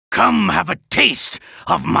Come have a taste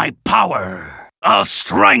of my power. I'll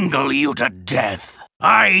strangle you to death.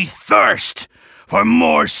 I thirst for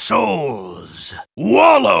more souls.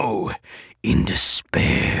 Wallow in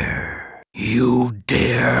despair. You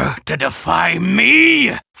dare to defy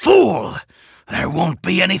me? Fool! There won't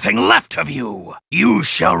be anything left of you. You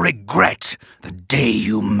shall regret the day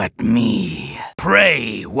you met me.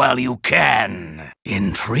 Pray while you can.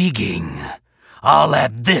 Intriguing. I'll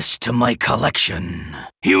add this to my collection.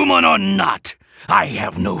 Human or not, I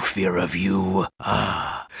have no fear of you.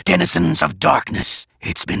 Denizens of darkness,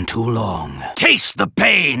 it's been too long. Taste the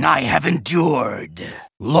pain I have endured.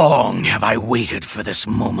 Long have I waited for this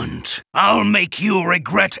moment. I'll make you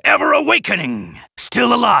regret ever awakening.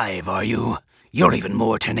 Still alive, are you? You're even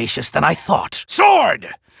more tenacious than I thought. Sword!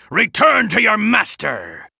 Return to your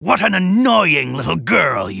master! What an annoying little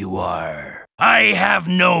girl you are. I have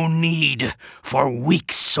no need for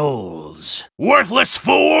weak souls. Worthless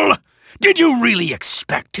fool! Did you really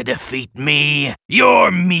expect to defeat me?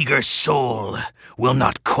 Your meager soul will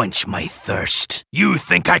not quench my thirst. You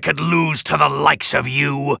think I could lose to the likes of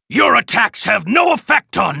you? Your attacks have no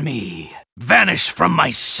effect on me. Vanish from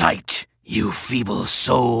my sight, you feeble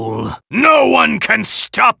soul. No one can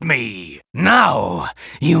stop me. Now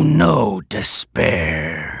you know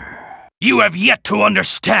despair. You have yet to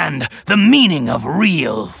understand the meaning of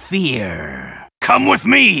real fear. Come with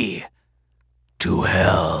me to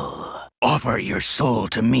hell. Offer your soul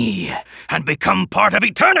to me and become part of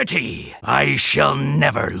eternity. I shall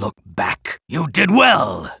never look back. You did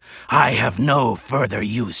well. I have no further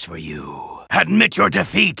use for you. Admit your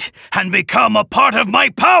defeat and become a part of my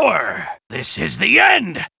power. This is the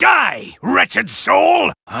end. Die, wretched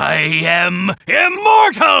soul. I am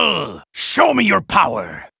immortal. Show me your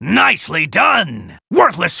power. Nicely done.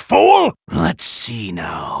 Worthless fool. Let's see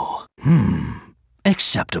now.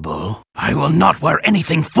 Acceptable. I will not wear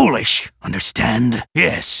anything foolish, understand?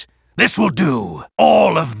 Yes, this will do.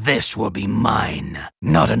 All of this will be mine.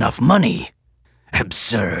 Not enough money?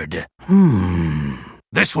 Absurd.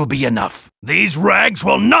 This will be enough. These rags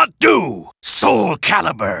will not do.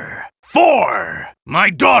 Soulcalibur. 4. My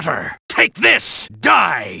daughter, take this.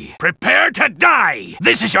 Die. Prepare to die.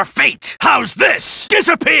 This is your fate. How's this?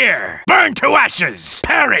 Disappear. Burn to ashes.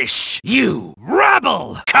 Perish. You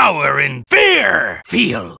rabble. Cower in fear.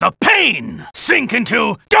 Feel the pain. Sink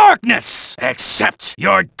into darkness. Accept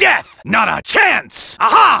your death. Not a chance.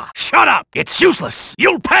 Aha! Shut up. It's useless.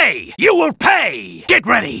 You'll pay. You will pay. Get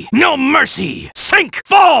ready. No mercy. Sink.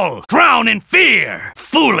 Fall. Drown in fear.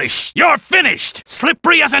 Foolish. You're finished.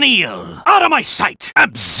 Slippery as an eel. Out of my sight.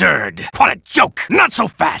 Absurd. What a joke. Not so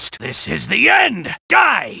fast. This is the end.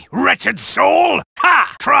 Die, wretched soul.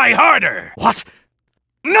 Ha! Try harder. What?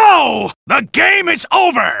 No! The game is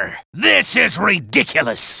over! This is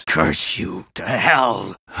ridiculous! Curse you to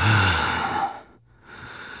hell!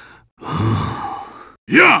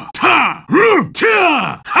 Ya! Ta! Ru!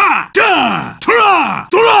 Tia! Ha! Da! Tra!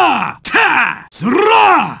 Dra! Ta!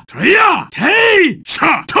 Sra! Traya! Te!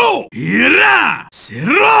 Sha! To! Ira!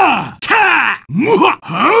 Sira! Ka! Muha!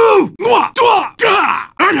 Hau! Mua! Dwa! Ga!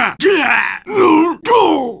 Aga! Ga! Nu!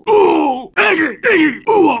 Do! U! Ege! Ege!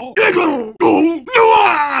 Uo! Ego! Do!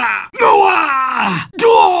 Nua! Noa!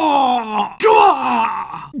 Do!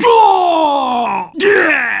 Dwa! Do!